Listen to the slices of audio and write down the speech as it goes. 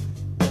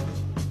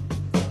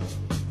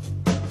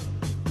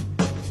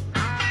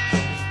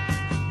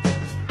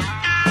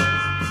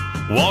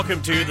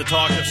Welcome to the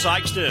Talk of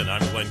Sikeston.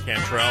 I'm Glenn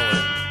Cantrell,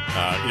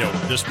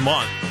 and this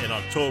month in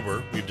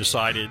October, I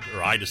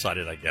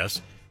decided, I guess,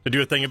 to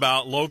do a thing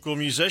about local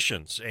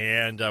musicians,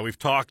 and we've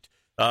talked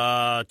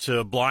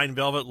to Blind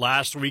Velvet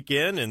last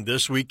weekend, and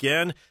this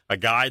weekend, a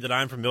guy that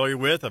I'm familiar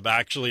with.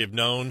 Have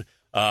known.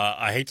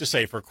 I hate to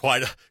say for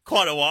quite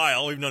a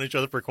while. We've known each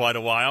other for quite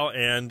a while,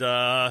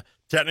 and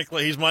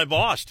technically, he's my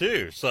boss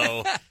too.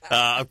 So,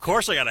 of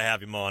course, I got to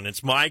have him on.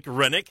 It's Mike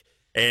Rennick.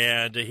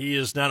 And he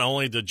is not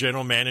only the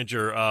general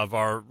manager of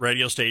our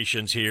radio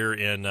stations here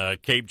in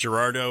Cape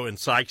Girardeau and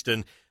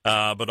Sikeston,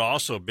 but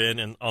also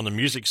been on the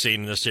music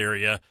scene in this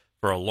area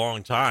for a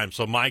long time.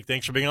 So, Mike,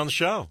 thanks for being on the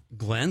show.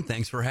 Glenn,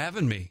 thanks for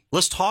having me.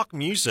 Let's talk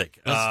music.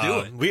 Let's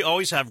do it. We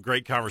always have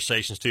great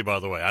conversations, too, by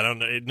the way. I don't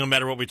know, no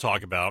matter what we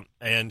talk about.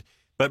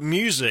 But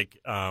music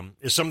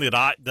is something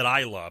that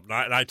I love.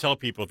 And I tell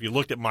people, if you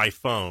looked at my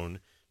phone,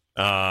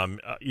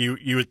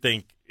 you would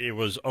think it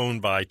was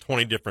owned by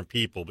 20 different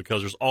people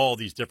because there's all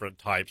these different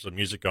types of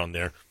music on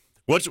there.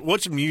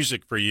 What's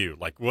music for you?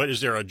 Like,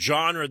 is there a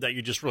genre that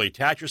you just really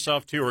attach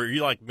yourself to, or are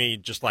you like me,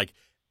 just like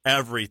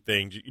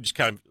everything? You just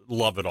kind of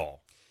love it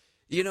all.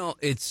 You know,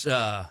 it's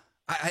I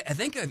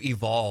think I've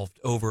evolved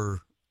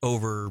over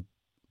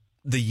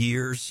the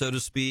years, so to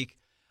speak.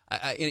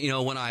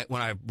 When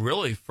I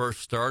really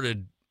first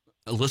started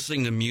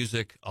listening to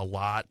music a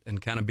lot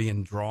and kind of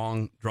being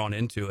drawn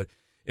into it,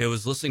 it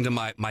was listening to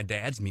my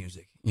dad's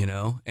music,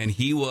 and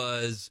he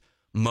was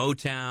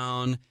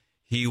Motown.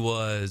 He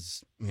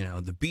was,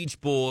 the Beach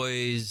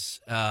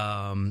Boys.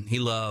 He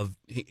loved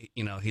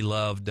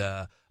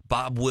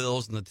Bob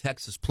Wills and the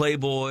Texas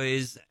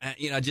Playboys.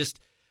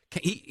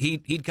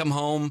 He'd come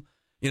home,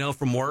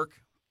 from work,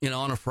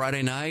 on a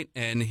Friday night,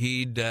 and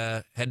he'd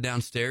head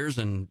downstairs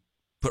and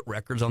put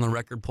records on the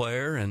record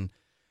player, and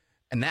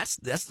that's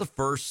the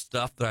first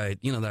stuff that I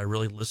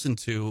really listened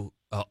to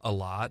a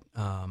lot.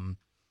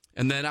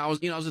 And then I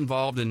was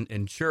involved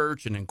in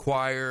church and in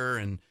choir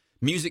and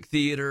music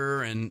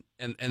theater, and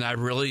I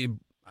really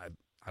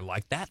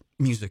like that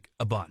music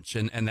a bunch,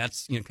 and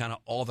that's kind of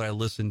all that I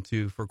listened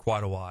to for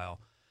quite a while.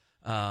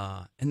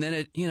 And then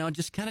it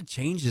just kind of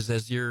changes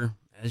as you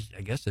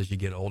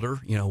get older.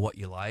 What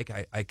you like.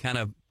 I kind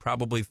of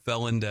probably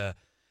fell into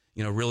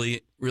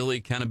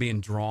really kind of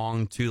being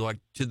drawn to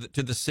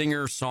the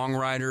singer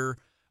songwriter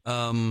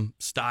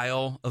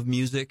style of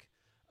music.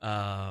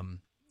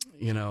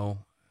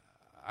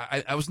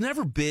 I was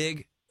never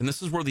big, and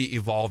this is where the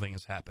evolving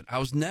has happened. I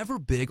was never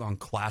big on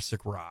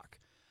classic rock.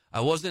 I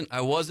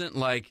wasn't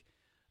like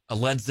a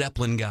Led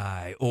Zeppelin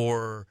guy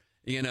or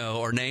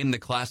name the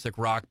classic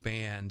rock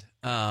band.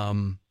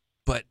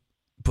 But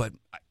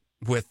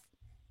with,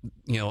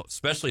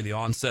 especially the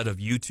onset of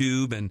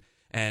YouTube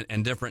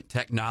and different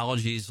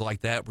technologies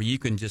like that, where you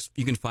can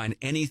find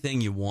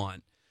anything you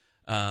want.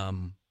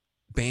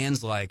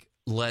 Bands like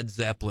Led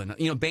Zeppelin,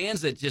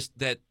 bands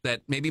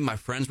that maybe my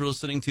friends were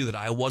listening to that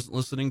I wasn't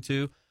listening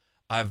to.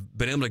 I've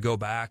been able to go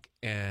back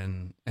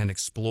and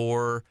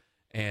explore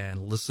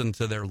and listen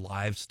to their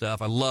live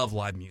stuff. I love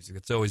live music.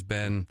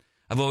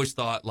 I've always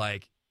thought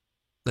like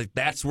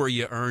that's where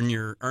you earn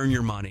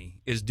your money,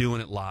 is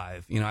doing it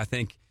live. I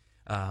think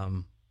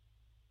a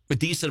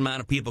decent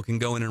amount of people can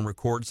go in and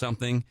record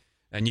something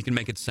and you can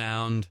make it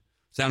sound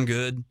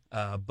good.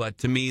 But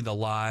to me, the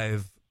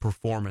live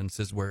performance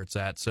is where it's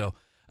at. So,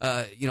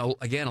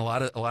 again, a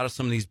lot of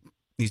some of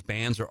these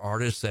bands or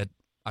artists that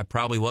I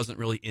probably wasn't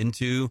really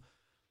into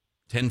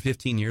 10,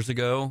 15 years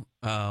ago.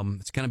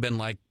 It's kind of been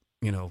like,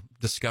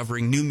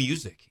 discovering new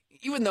music,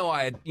 even though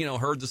I had,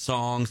 heard the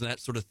songs and that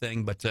sort of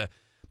thing, but to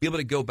be able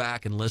to go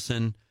back and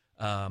listen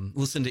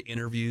to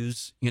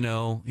interviews,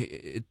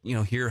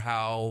 hear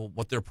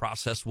what their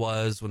process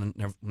was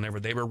whenever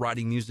they were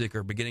writing music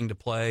or beginning to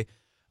play.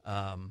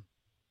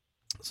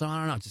 So I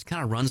don't know, it just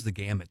kind of runs the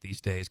gamut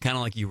these days, kind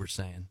of like you were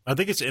saying. I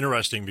think it's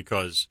interesting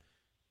because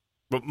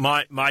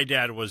my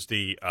dad was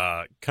the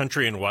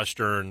country and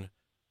western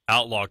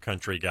outlaw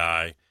country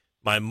guy.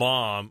 My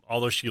mom,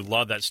 although she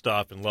loved that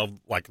stuff and loved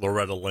like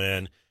Loretta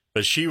Lynn,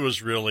 but she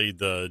was really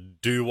the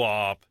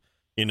doo-wop,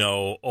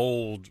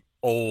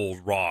 old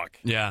rock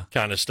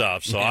kind of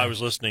stuff. So I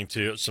was listening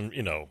to some,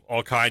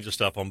 all kinds of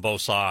stuff on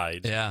both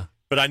sides. Yeah.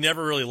 But I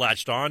never really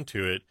latched on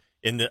to it.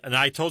 And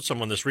I told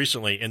someone this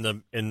recently, in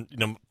 6th,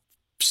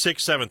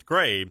 7th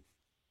grade,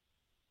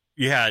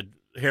 you had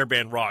hair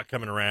band rock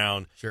coming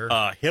around. Sure.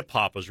 Hip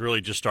hop was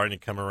really just starting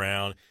to come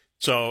around.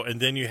 So, and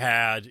then you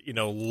had,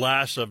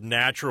 less of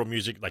natural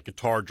music like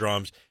guitar,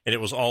 drums, and it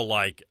was all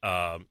like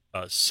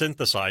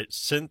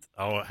synthesized.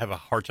 I have a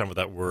hard time with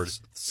that word.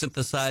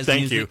 Synthesized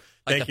Thank music? you.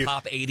 Like Thank the you.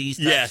 pop 80s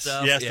type Yes,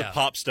 stuff? yes, Yeah. the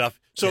pop stuff.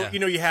 So,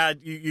 Yeah.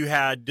 you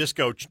had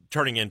disco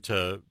turning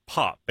into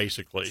pop,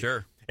 basically.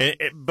 Sure.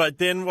 But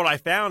then what I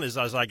found is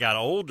as I got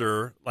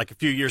older, like a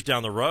few years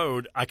down the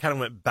road, I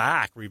kind of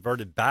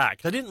reverted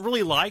back. I didn't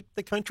really like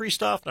the country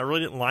stuff, and I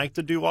really didn't like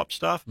the doo-wop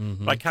stuff.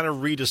 Mm-hmm. But I kind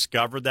of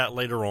rediscovered that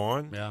later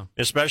on,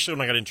 especially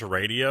when I got into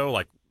radio.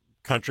 Like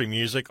country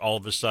music, all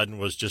of a sudden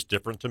was just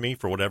different to me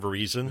for whatever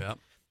reason. Yeah.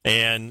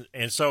 And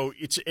so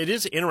it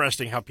is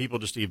interesting how people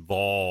just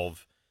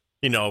evolve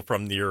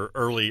from your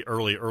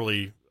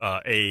early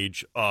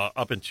age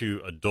up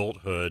into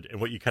adulthood and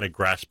what you kind of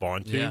grasp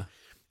onto. Yeah.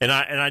 And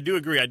I do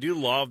agree. I do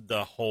love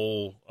the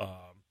whole.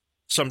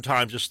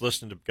 Sometimes just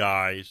listening to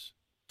guys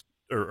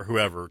or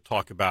whoever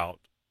talk about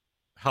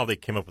how they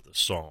came up with a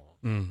song.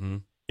 Mm-hmm.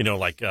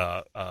 Like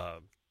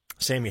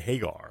Sammy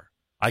Hagar.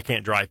 I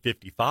Can't Drive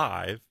 55.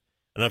 I don't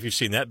know if you've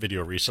seen that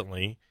video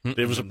recently.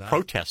 It was a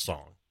protest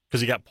song because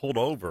he got pulled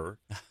over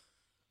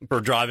for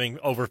driving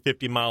over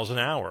 50 miles an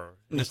hour.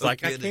 And it's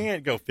like, kidding. I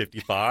can't go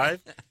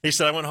 55. He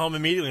said, I went home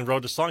immediately and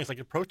wrote the song. It's like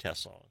a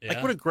protest song. Yeah.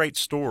 Like, what a great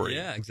story.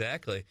 Yeah,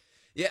 exactly.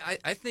 Yeah,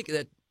 I think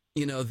that,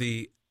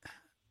 the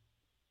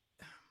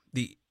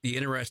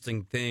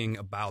interesting thing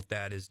about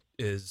that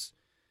is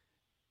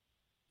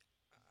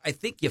I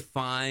think you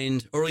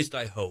find, or at least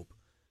I hope,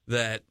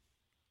 that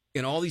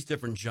in all these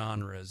different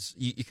genres,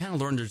 you kind of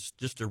learn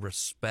just to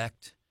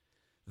respect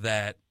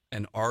that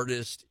an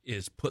artist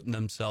is putting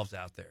themselves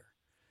out there.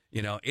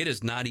 It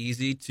is not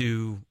easy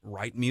to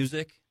write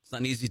music. It's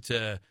not easy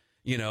to,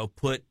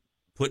 put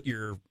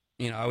your,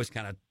 I always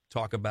kind of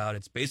talk about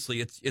it's basically,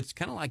 it's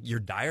kind of like your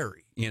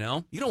diary, You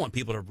don't want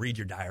people to read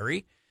your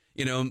diary.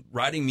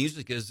 Writing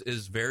music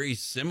is very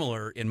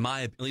similar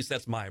at least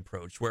that's my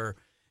approach, where,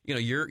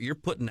 you're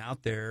putting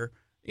out there,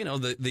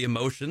 the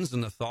emotions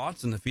and the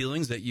thoughts and the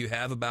feelings that you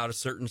have about a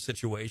certain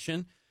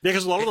situation. Yeah,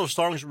 because a lot of those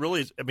songs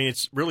really,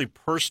 it's really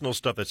personal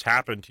stuff that's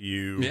happened to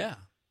you. Yeah.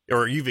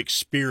 Or you've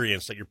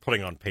experienced that you're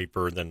putting on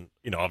paper and then,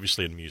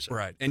 obviously in music.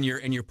 Right. And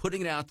you're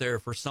putting it out there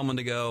for someone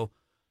to go,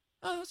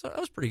 oh, that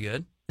was pretty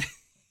good.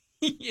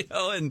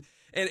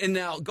 And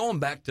now going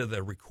back to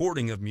the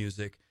recording of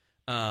music,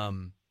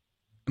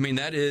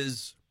 that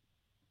is,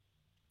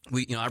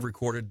 I've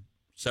recorded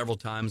several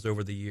times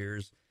over the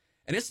years,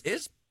 and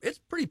it's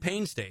pretty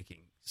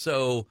painstaking.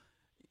 So,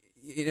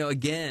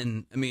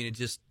 again, it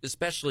just,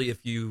 especially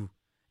if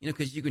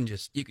because you can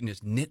just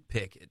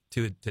nitpick it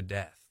to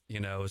death,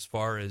 as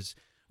far as,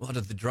 well,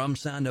 does the drum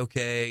sound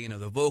okay?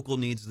 The vocal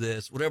needs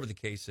this, whatever the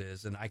case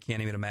is. And I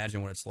can't even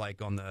imagine what it's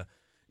like on the,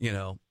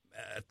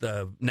 at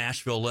the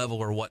Nashville level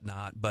or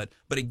whatnot. But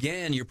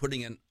again, you're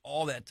putting in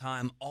all that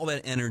time, all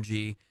that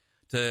energy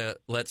to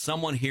let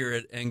someone hear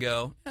it and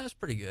go, yeah, that's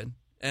pretty good.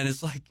 And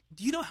it's like,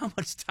 do you know how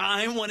much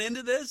time went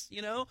into this?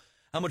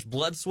 How much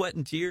blood, sweat,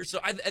 and tears? So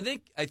I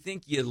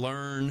think you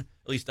learn,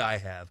 at least I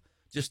have,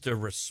 just to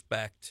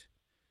respect,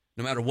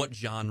 no matter what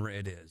genre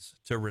it is,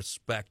 to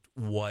respect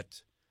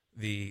what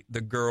the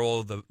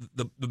girl, the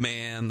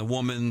man, the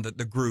woman,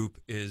 the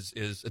group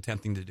is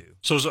attempting to do.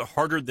 So is it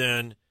harder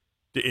then,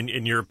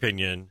 in your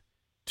opinion,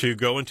 to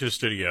go into a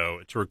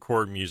studio to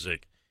record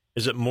music?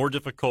 Is it more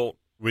difficult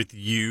with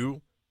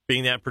you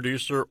being that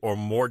producer, or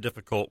more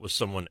difficult with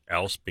someone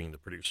else being the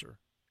producer?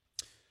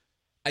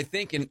 I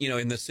think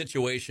in the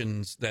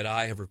situations that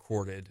I have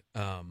recorded,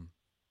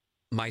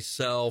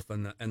 myself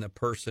and the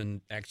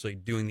person actually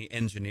doing the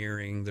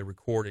engineering, the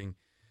recording,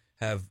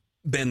 have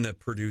been the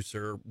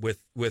producer with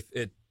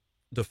it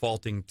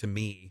defaulting to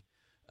me.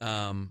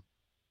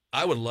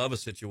 I would love a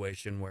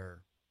situation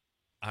where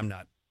I'm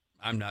not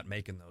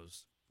making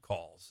those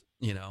calls.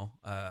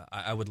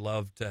 I would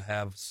love to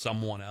have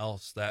someone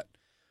else that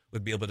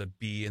would be able to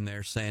be in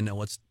there saying, no,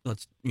 let's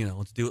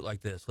do it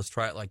like this. Let's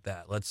try it like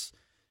that.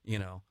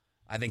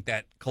 I think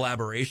that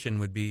collaboration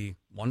would be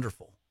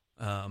wonderful.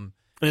 And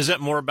is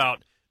that more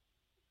about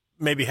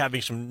maybe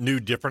having some new,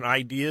 different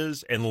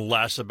ideas and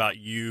less about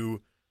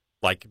you,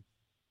 like,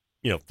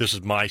 this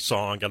is my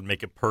song, got to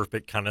make it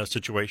perfect kind of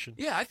situation?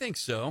 Yeah, I think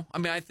so. I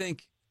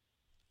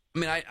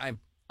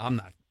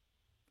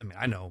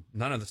know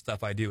none of the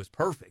stuff I do is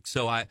perfect.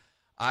 So I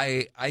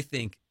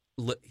think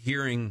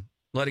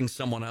letting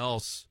someone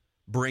else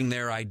bring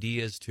their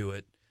ideas to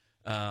it,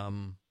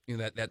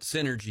 that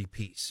synergy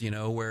piece,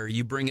 where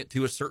you bring it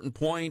to a certain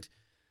point,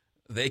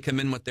 they come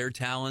in with their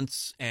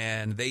talents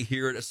and they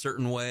hear it a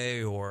certain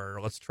way, or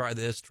let's try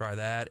this, try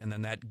that. And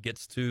then that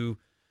gets to,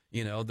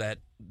 that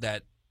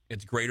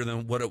it's greater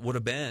than what it would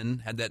have been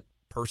had that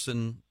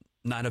person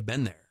not have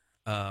been there.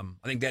 I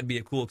think that'd be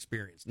a cool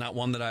experience. Not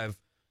one that I've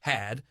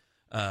had,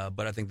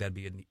 but I think that'd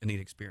be a neat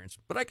experience.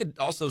 But I could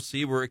also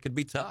see where it could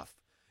be tough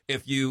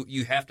if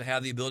you have to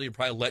have the ability to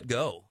probably let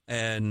go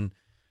and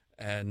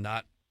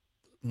not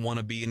want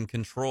to be in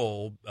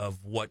control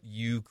of what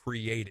you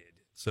created,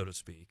 so to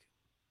speak.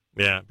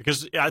 Yeah,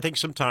 because I think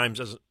sometimes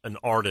as an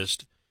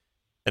artist,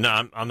 and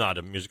I'm not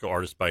a musical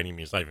artist by any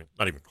means, not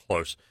even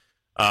close,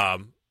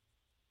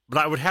 but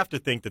I would have to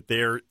think that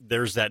there's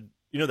that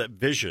that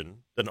vision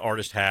that an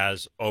artist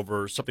has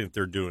over something that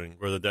they're doing,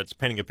 whether that's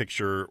painting a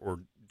picture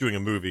or doing a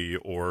movie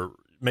or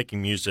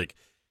making music,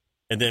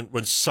 and then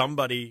when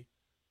somebody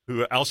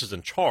who else is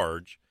in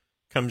charge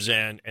comes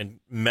in and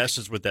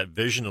messes with that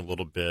vision a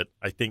little bit,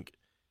 I think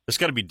it's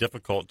got to be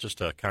difficult just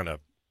to kind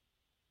of,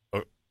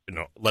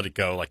 let it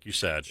go, like you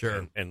said,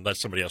 sure, and let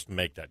somebody else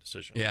make that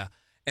decision. Yeah,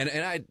 and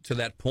I, to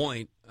that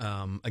point,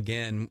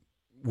 again,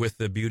 with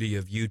the beauty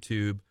of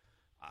YouTube,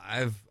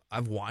 I've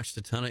watched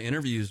a ton of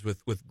interviews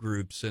with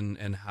groups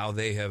and how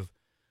they have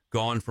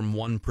gone from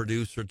one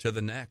producer to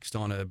the next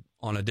on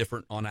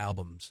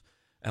albums.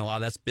 And a lot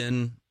of that's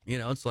been,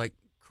 it's like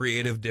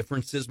creative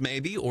differences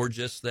maybe, or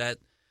just that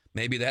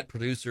maybe that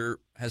producer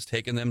has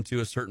taken them to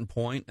a certain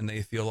point and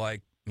they feel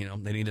like,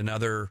 they need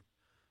another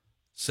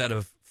set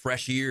of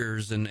fresh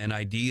ears and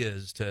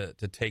ideas to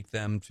take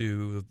them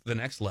to the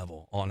next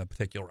level on a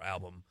particular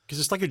album. Because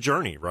it's like a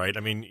journey, right? I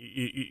mean,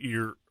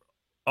 you're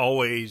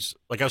always,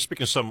 like I was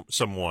speaking to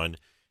someone,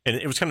 and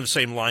it was kind of the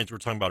same lines we were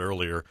talking about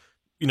earlier.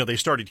 They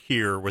started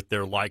here with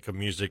their like of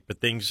music, but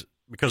things,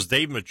 because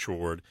they've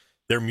matured,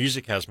 their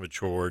music has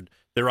matured,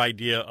 their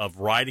idea of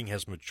writing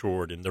has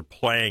matured, and they're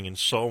playing and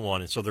so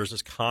on. And so there's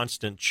this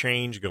constant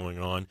change going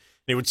on. And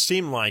it would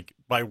seem like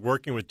by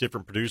working with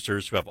different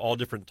producers who have all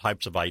different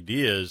types of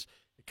ideas,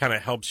 it kind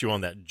of helps you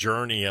on that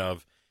journey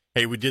of,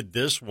 hey, we did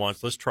this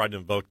once, let's try to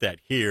invoke that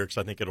here because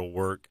I think it'll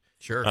work.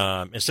 Sure.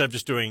 Instead of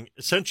just doing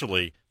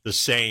essentially the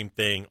same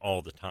thing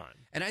all the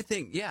time. And I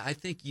think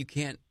you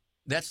can't,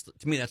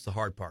 to me, that's the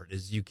hard part,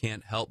 is you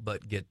can't help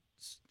but get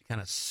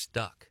kind of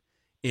stuck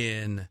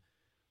in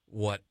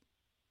what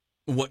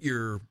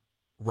you're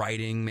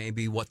writing,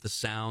 maybe what the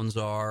sounds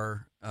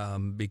are,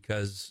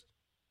 because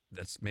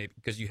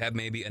you have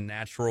maybe a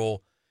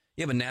natural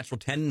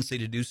tendency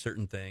to do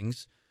certain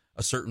things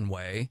a certain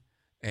way,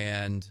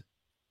 and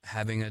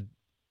having a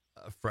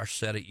fresh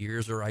set of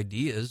ears or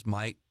ideas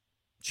might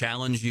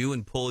challenge you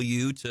and pull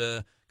you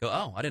to go,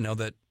 oh, I didn't know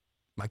that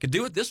I could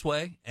do it this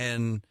way,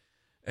 and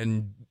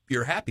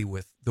you're happy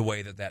with the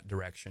way that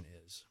direction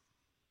is.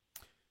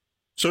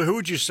 So who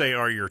would you say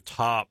are your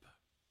top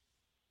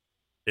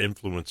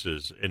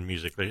influences in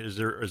music? Is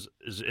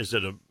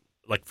it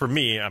like for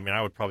me, I mean,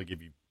 I would probably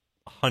give you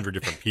 100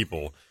 different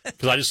people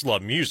because I just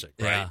love music,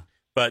 right? Yeah.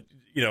 But,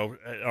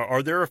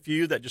 are there a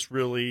few that just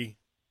really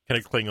kind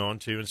of cling on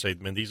to and say,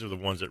 man, these are the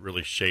ones that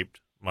really shaped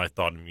my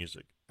thought in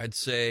music? I'd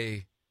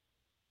say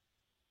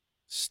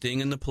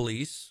Sting and the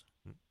Police,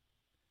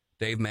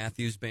 Dave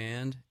Matthews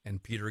Band,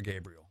 and Peter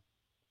Gabriel.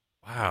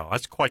 Wow,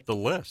 that's quite the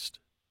list.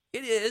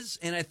 It is,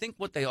 and I think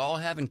what they all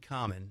have in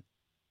common,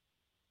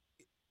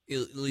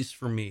 at least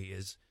for me,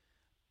 is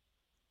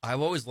I've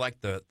always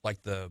liked the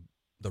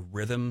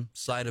rhythm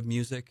side of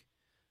music.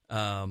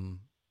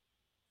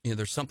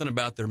 There's something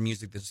about their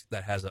music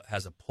that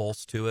has a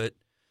pulse to it.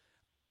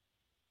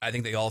 I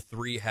think they all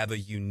three have a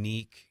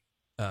unique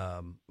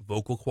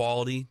vocal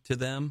quality to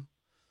them.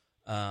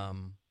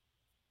 And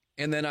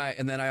then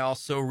I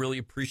also really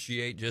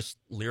appreciate just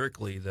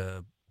lyrically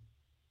the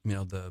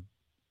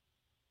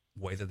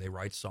way that they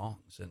write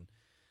songs, and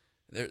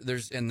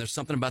there's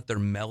something about their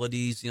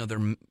melodies.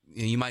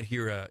 You might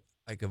hear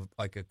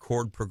a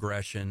chord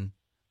progression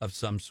of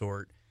some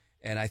sort,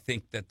 and I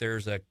think that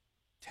there's a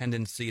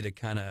tendency to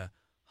kind of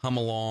hum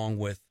along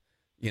with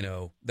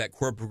that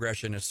chord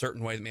progression a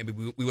certain way that maybe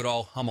we would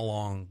all hum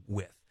along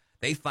with.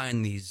 They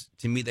find these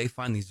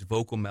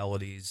vocal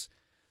melodies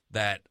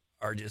that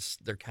are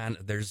just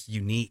there's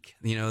unique.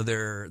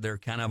 They're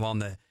kind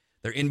of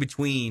they're in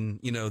between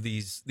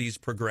these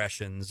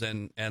progressions,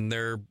 and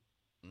they're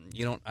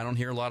I don't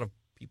hear a lot of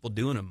people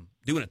doing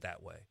it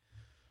that way.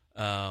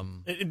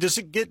 Does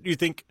it get, you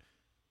think,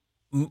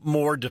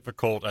 more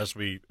difficult as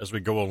we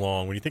go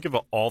along when you think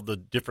about all the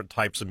different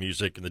types of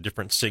music and the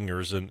different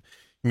singers and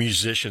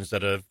musicians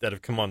that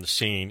have come on the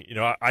scene?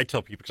 I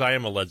tell people, because I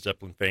am a Led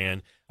Zeppelin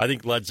fan, I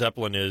think Led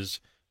Zeppelin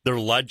they're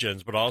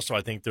legends, but also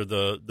I think they're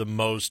the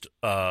most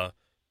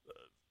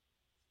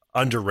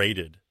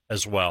underrated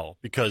as well,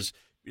 because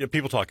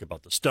people talk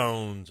about the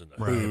Stones and the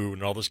Who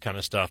and all this kind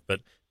of stuff,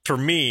 but for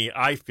me,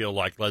 I feel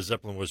like Led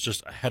Zeppelin was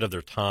just ahead of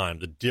their time,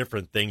 the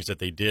different things that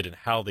they did and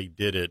how they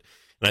did it.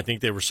 And I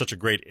think they were such a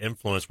great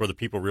influence, whether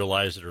people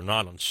realize it or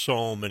not, on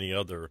so many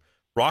other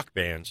rock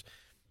bands.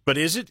 But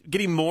is it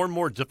getting more and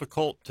more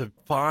difficult to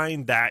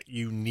find that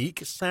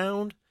unique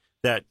sound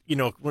that,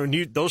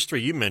 when those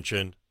three you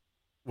mentioned,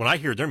 when I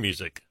hear their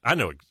music, I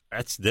know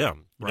that's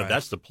them.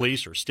 That's the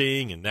Police or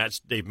Sting, and that's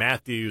Dave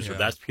Matthews, or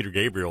that's Peter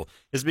Gabriel.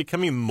 Is it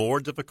becoming more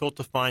difficult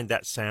to find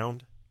that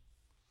sound?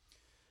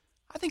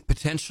 I think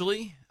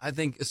potentially. I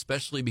think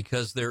especially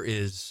because there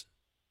is,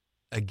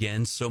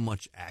 again, so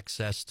much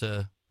access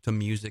to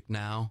music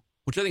now,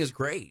 which I think is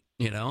great.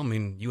 I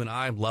mean, you and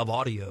I love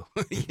audio,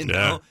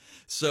 know?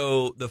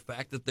 So the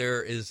fact that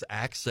there is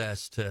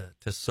access to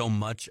so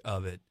much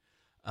of it,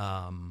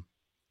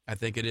 I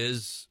think it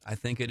is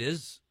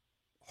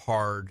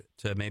hard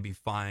to maybe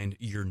find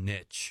your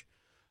niche.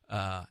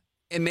 And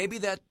maybe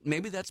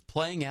that's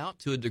playing out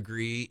to a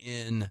degree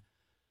in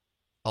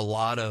a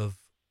lot of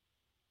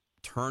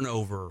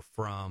turnover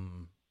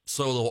from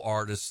solo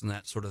artists and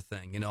that sort of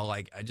thing.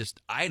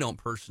 I don't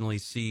personally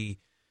see,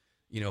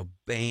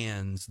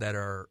 bands that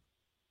are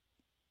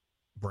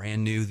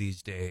brand new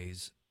these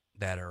days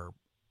that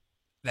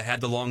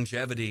had the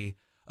longevity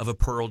of a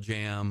Pearl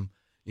Jam,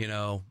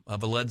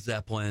 of a Led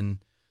Zeppelin.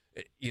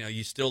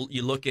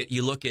 You look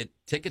at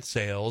ticket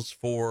sales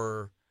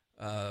for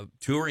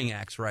touring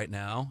acts right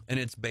now, and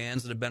it's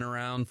bands that have been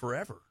around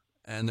forever,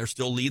 and they're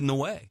still leading the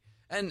way.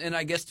 And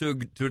I guess to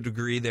a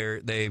degree,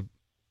 they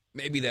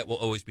maybe that will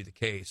always be the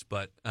case,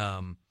 but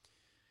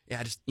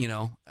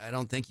yeah, I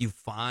don't think you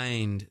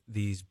find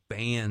these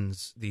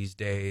bands these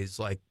days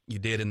like you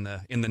did in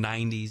the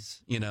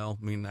 90s, I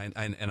mean,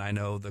 I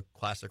know the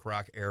classic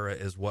rock era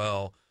as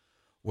well,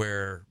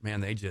 where,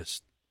 man, they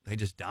just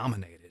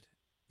dominated.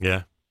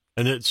 Yeah.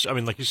 And I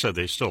mean, like you said,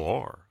 they still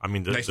are. I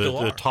mean,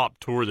 the top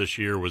tour this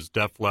year was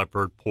Def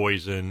Leppard,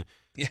 Poison,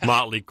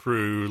 Motley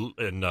Crue,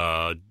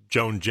 and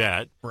Joan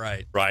Jett.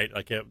 Right.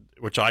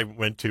 Which I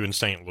went to in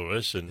St.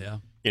 Louis. And,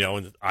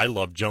 and I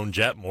loved Joan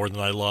Jett more than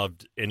I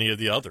loved any of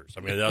the others. I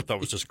mean, I thought it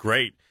was just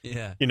great.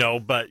 Yeah.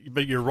 But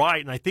you're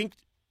right. And I think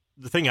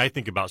the thing I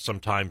think about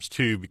sometimes,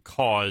 too,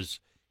 because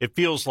it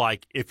feels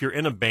like if you're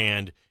in a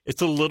band,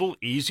 it's a little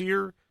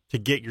easier to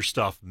get your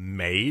stuff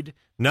made,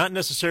 not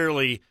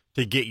necessarily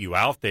to get you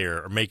out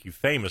there or make you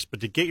famous, but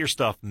to get your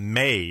stuff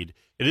made,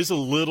 it is a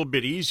little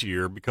bit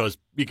easier because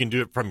you can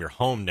do it from your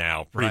home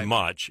now, pretty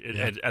much,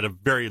 at a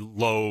very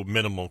low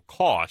minimal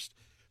cost.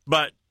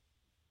 But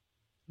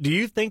do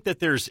you think that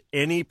there's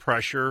any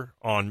pressure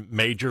on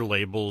major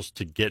labels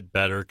to get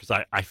better?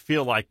 Because I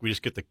feel like we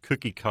just get the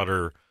cookie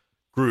cutter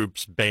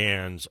groups,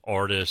 bands,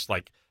 artists.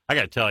 Like, I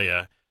got to tell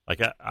you,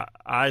 like,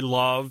 I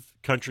love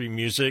country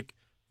music,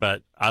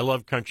 but I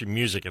love country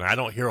music, and I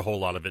don't hear a whole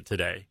lot of it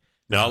today.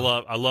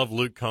 Now, I love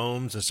Luke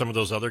Combs and some of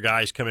those other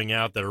guys coming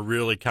out that are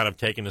really kind of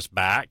taking us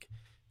back.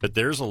 But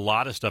there's a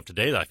lot of stuff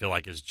today that I feel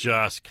like is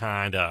just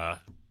kind of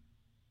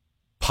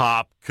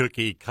pop,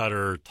 cookie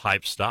cutter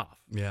type stuff.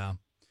 Yeah.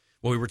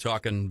 Well, we were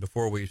talking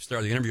before we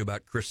started the interview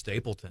about Chris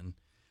Stapleton,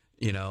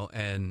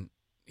 and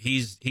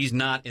he's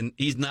not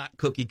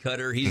cookie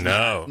cutter. He's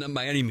not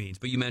by any means.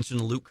 But you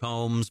mentioned Luke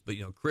Combs, but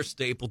Chris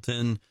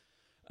Stapleton.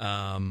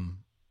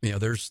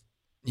 There's,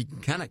 you can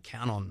kind of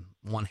count on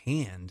one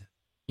hand,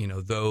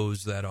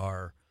 those that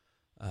are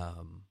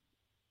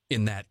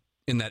in that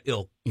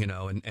ilk,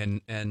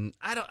 and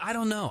I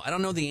don't know. I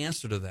don't know the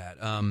answer to that.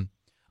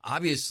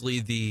 Obviously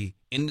the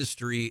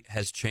industry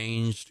has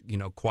changed,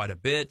 quite a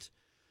bit.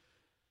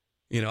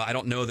 I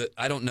don't know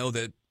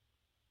that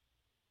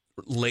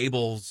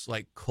labels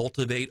like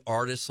cultivate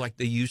artists like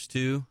they used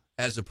to,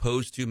 as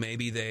opposed to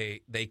maybe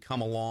they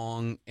come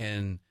along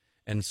and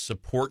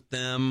support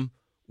them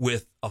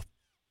with a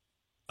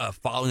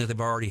following that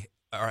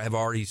have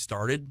already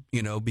started,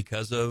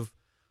 because of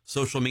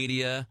social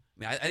media.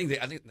 I mean,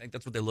 I think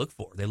that's what they look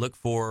for. They look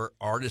for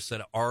artists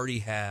that already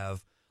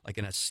have like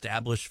an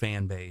established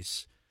fan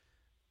base,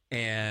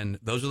 and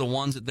those are the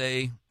ones that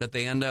they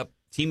end up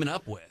teaming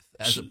up with,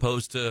 as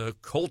opposed to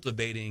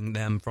cultivating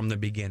them from the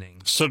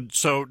beginning.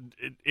 So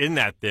in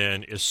that,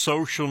 then, is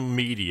social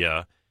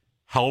media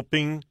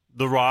helping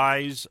the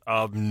rise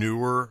of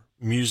newer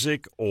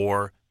music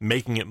or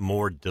making it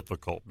more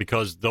difficult?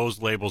 Because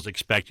those labels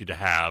expect you to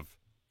have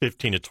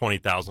 15 to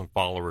 20,000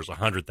 followers,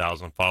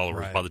 100,000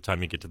 followers by the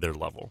time you get to their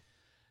level.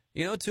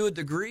 To a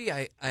degree,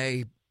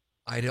 I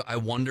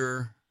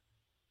wonder,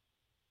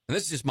 and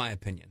this is just my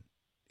opinion,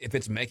 if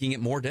it's making it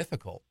more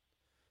difficult.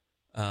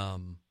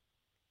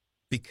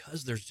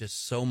 Because there's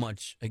just so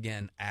much,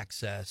 again,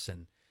 access,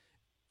 and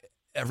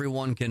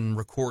everyone can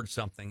record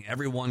something.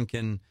 Everyone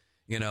can,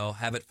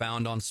 have it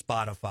found on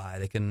Spotify.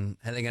 They can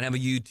have a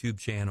YouTube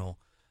channel.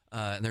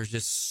 And there's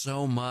just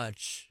so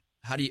much.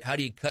 How do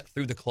you cut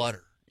through the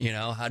clutter?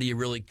 How do you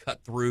really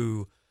cut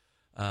through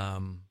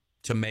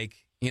to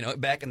make,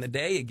 back in the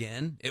day,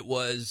 again, it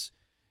was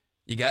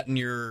you got in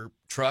your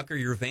truck or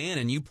your van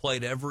and you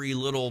played every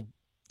little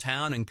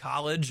town and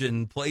college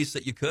and place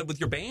that you could with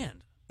your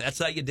band. That's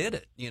how you did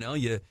it.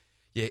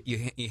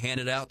 You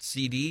handed out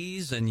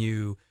CDs, and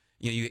you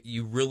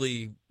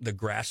really, the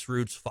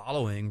grassroots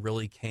following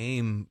really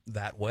came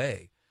that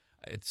way.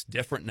 It's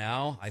different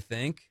now, I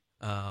think.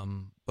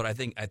 But I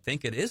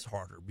think it is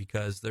harder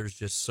because there's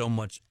just so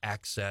much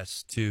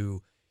access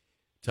to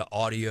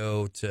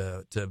audio,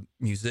 to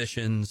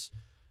musicians.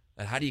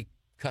 And how do you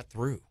cut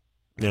through?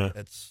 Yeah,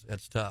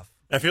 that's tough.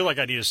 I feel like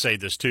I need to say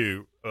this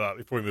too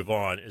before we move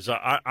on. Is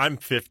I'm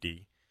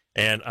 50,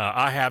 and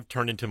I have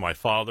turned into my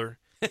father.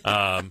 Like,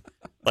 I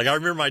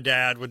remember my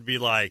dad would be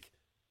like,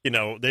 they'd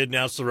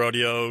announce the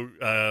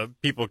rodeo,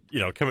 people,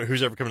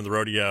 who's ever coming to the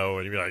rodeo,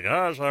 and he'd be like,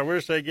 gosh, I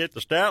wish they'd get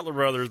the Statler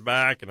brothers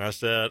back. And I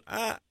said,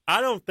 I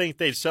don't think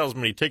they'd sell as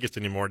many tickets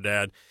anymore,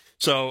 Dad.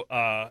 So,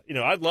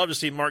 I'd love to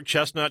see Mark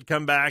Chestnut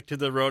come back to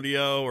the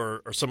rodeo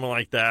or something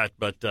like that,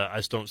 but I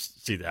just don't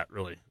see that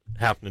really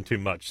happening too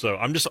much. So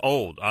I'm just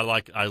old. I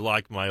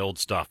like my old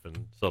stuff,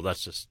 and so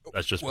that's just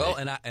well,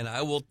 me. and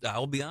I will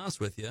be honest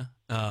with you.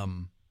 I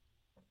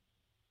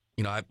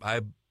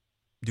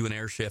do an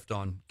air shift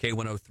on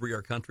K103,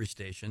 our country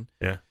station.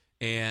 Yeah.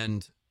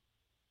 And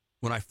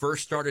when I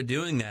first started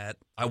doing that,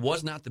 I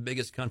was not the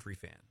biggest country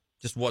fan.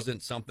 Just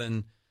wasn't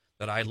something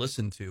that I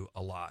listened to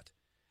a lot.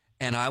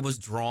 And I was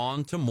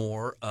drawn to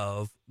more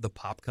of the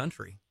pop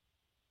country.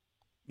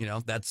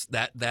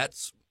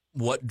 That's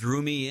what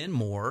drew me in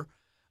more.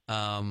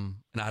 And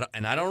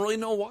I don't really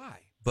know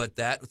why, but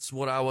that's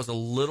what I was a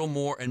little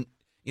more, and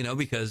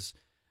because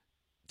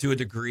to a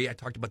degree I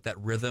talked about that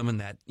rhythm and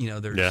that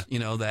there's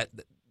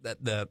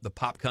that the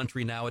pop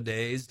country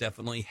nowadays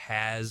definitely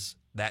has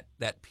that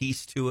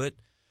piece to it.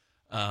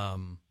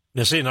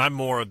 Now, see, and I'm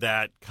more of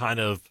that kind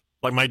of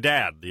like my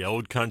dad, the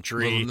old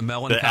country, the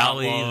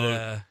melancholy,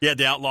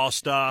 the outlaw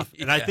stuff.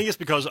 And I Yeah. think it's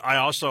because I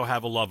also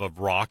have a love of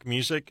rock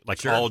music,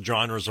 like Sure. all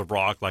genres of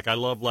rock. Like I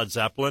love Led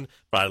Zeppelin,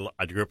 but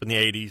I grew up in the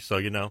 80s, so,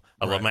 I love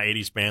Right. my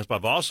 80s bands. But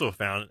I've also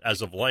found,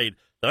 as of late,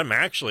 that I'm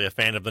actually a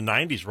fan of the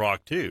 90s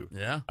rock, too.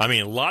 Yeah. I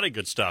mean, a lot of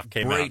good stuff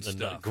came Great out.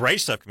 stuff.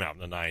 Great stuff came out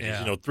in the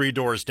 90s. Yeah. Three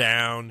Doors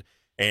Down.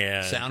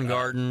 And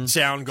Soundgarden,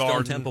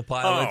 Stone Temple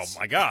Pilots. Oh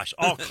my gosh,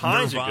 all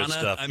kinds of good Nirvana,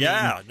 stuff. I mean-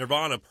 Yeah,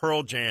 Nirvana,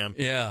 Pearl Jam.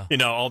 Yeah.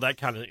 All that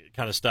kind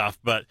of stuff.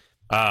 But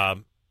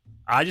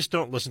I just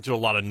don't listen to a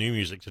lot of new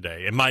music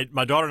today. And my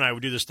daughter and I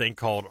would do this thing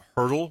called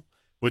Hurdle,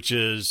 which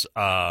is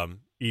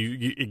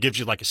it gives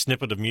you like a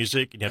snippet of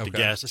music and you have to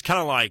Okay. guess. It's kind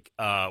of like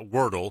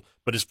Wordle,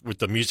 but it's with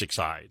the music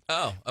side.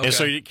 Oh, okay. And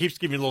so it keeps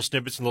giving you little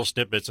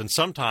snippets, and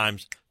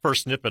sometimes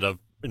first snippet of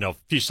a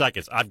few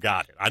seconds, I've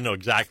got it. I know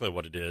exactly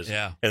what it is.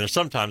 Yeah. And then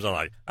sometimes I'm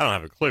like, I don't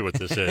have a clue what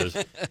this is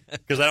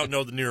because I don't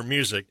know the newer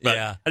music. But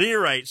Yeah. at any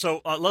rate,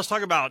 so let's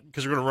talk about,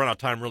 because we're going to run out of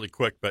time really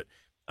quick. But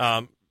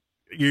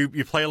you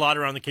play a lot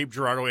around the Cape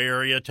Girardeau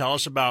area. Tell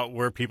us about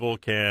where people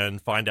can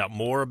find out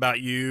more about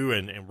you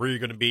and where you're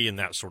going to be and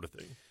that sort of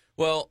thing.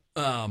 Well,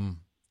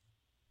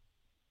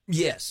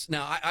 yes.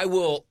 Now, I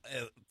will,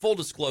 full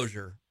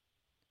disclosure,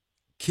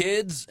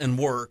 kids and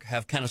work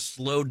have kind of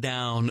slowed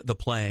down the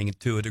playing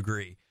to a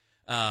degree.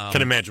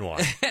 Can imagine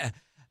why.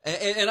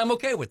 And I'm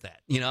okay with that.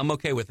 I'm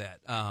okay with that.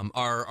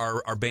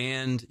 Our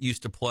band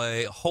used to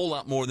play a whole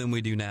lot more than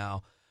we do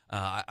now.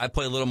 I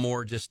play a little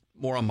more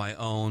on my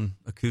own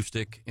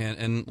acoustic,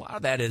 and a lot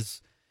of that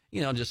is,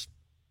 just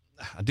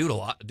I do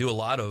a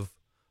lot of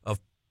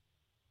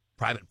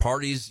private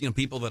parties,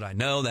 people that I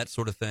know, that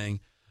sort of thing.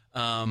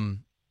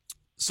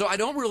 So I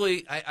don't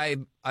really,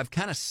 I've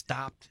kind of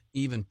stopped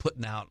even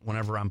putting out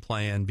whenever I'm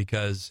playing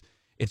because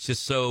it's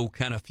just so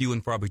kind of few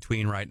and far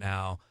between right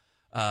now.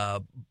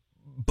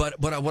 But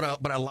what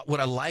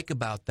I like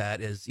about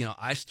that is,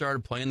 I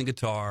started playing the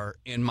guitar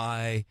in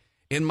my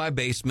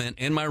basement,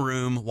 in my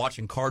room,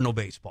 watching Cardinal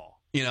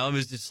baseball. It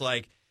was just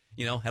like,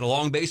 had a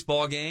long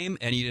baseball game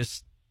and you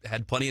just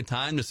had plenty of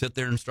time to sit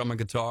there and strum a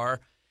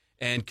guitar.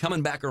 And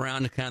coming back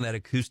around to kind of that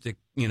acoustic,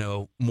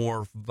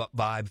 more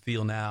vibe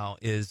feel now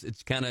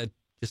it's kind of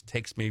just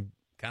takes me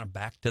kind of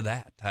back to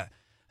that,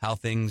 how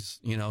things,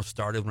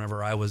 started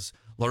whenever I was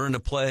learning to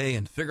play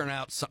and figuring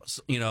out,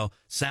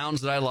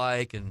 sounds that I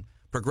like and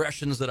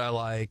progressions that I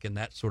like and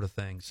that sort of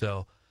thing.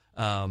 So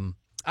I'm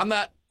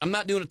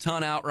not doing a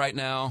ton out right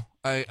now.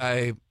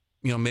 I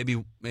maybe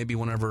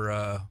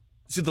whenever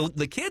see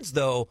the kids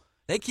though,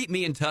 they keep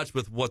me in touch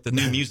with what the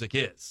new music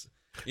is.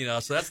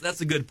 So that's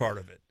a good part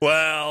of it.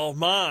 Well,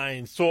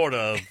 mine sort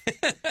of,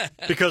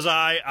 because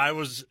I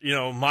was,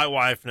 my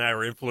wife and I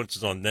were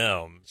influences on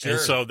them, Sure.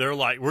 and so they're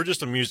like, we're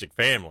just a music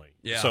family.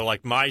 Yeah. So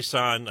like my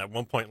son at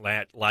one point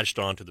latched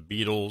on to the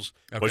Beatles,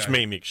 which Okay.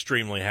 made me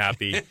extremely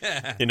happy.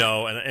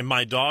 And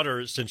my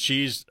daughter, since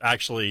she's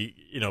actually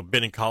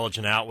been in college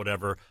and out,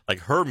 whatever, like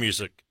her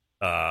music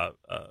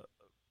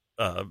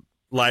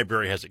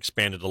library has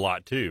expanded a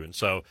lot too,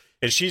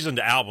 and she's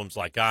into albums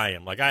like I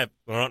am. Like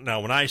now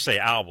when I say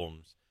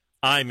albums,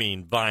 I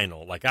mean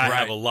vinyl. Like I have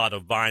Right. a lot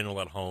of vinyl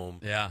at home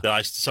Yeah. that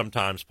I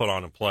sometimes put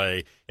on and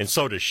play, and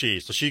so does she.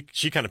 So she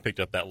kind of picked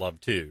up that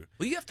love too.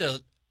 Well, you have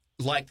to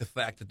like the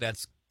fact that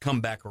that's come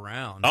back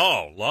around.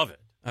 Oh, love it.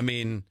 I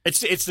mean,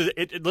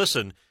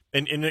 Listen,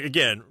 and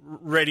again,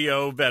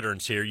 radio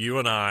veterans here, you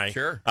and I.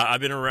 Sure.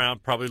 I've been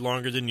around probably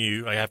longer than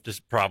you. I have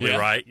to probably Yeah.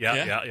 right.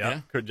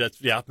 Yeah.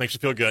 Yeah. Makes you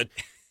feel good.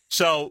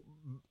 So,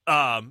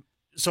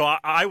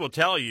 I will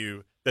tell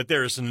you that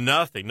there is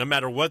nothing, no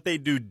matter what they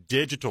do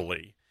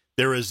digitally,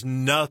 there is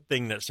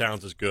nothing that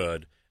sounds as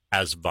good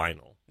as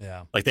vinyl.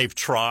 yeah, Like they've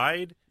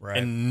tried, Right.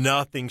 and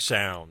nothing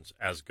sounds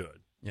as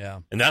good. yeah.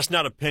 And that's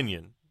not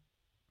opinion.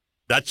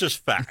 That's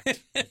just fact.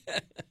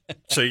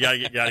 So you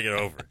gotta get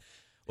over it.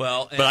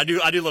 Well, But I do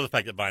love the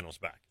fact that vinyl's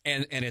back.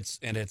 and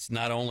it's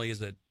not only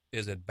is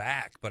it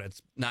back, but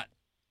it's not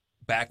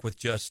back with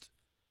just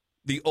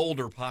the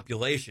older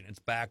population. It's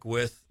back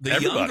with the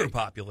Everybody. younger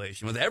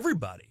population, with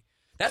everybody.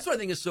 That's what I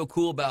think is so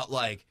cool about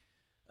like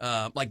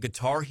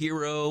Guitar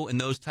Hero and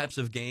those types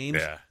of games.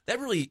 Yeah. That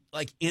really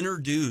like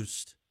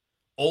introduced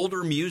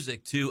older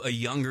music to a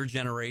younger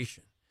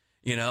generation.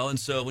 And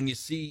so when you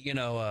see,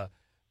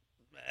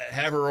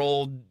 have her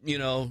old,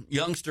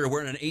 youngster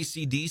wearing an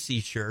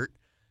AC/DC shirt,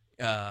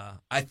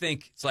 I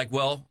think it's like,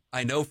 well,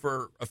 I know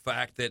for a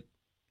fact that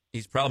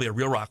he's probably a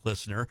real rock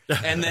listener.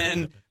 And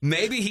then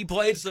maybe he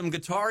played some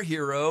Guitar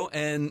Hero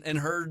and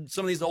heard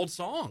some of these old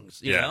songs,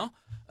 you Yeah.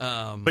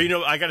 know? But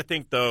I got to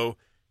think though,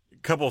 a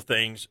couple of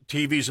things: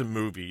 TVs and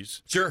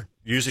movies Sure.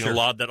 using Sure. a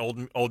lot of that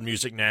old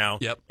music now.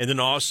 Yep. And then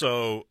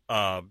also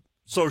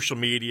social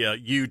media,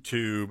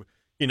 YouTube.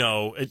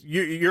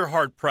 You're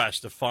hard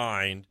pressed to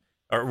find,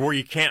 or where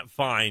you can't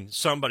find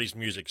somebody's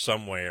music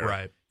somewhere.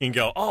 Right. You can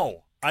go,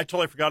 oh, I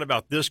totally forgot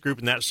about this group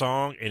and that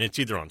song, and it's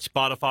either on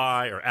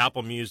Spotify or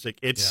Apple Music.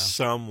 It's Yeah.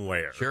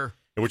 somewhere. Sure.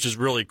 Which is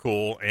really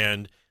cool.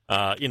 And,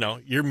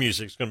 your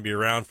music's going to be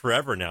around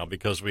forever now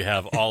because we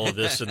have all of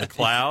this in the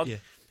cloud. Yeah.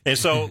 And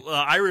so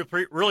I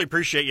really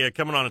appreciate you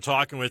coming on and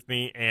talking with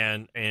me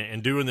and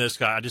doing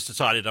this. I just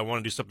decided I want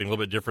to do something a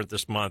little bit different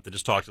this month and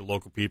just talk to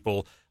local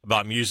people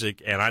about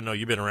music. And I know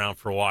you've been around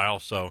for a while,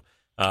 so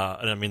I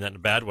don't mean that in a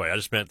bad way. I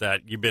just meant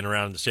that you've been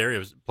around in this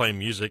area playing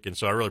music, and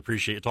so I really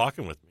appreciate you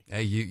talking with me.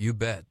 Hey, you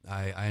bet.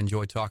 I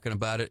enjoy talking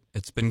about it.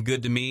 It's been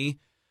good to me,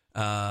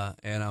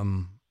 and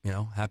I'm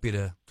happy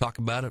to talk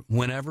about it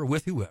whenever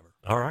with whoever.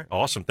 All right,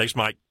 awesome. Thanks,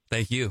 Mike.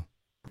 Thank you.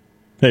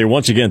 Hey,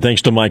 once again,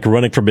 thanks to Mike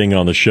Runnick for being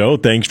on the show.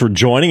 Thanks for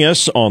joining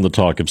us on the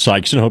Talk of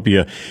Sikeston. Hope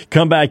you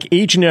come back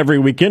each and every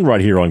weekend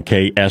right here on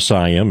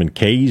KSIM and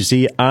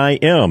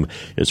KZIM.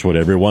 It's what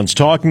everyone's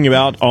talking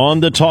about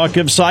on the Talk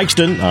of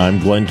Sikeston. I'm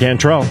Glenn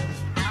Cantrell.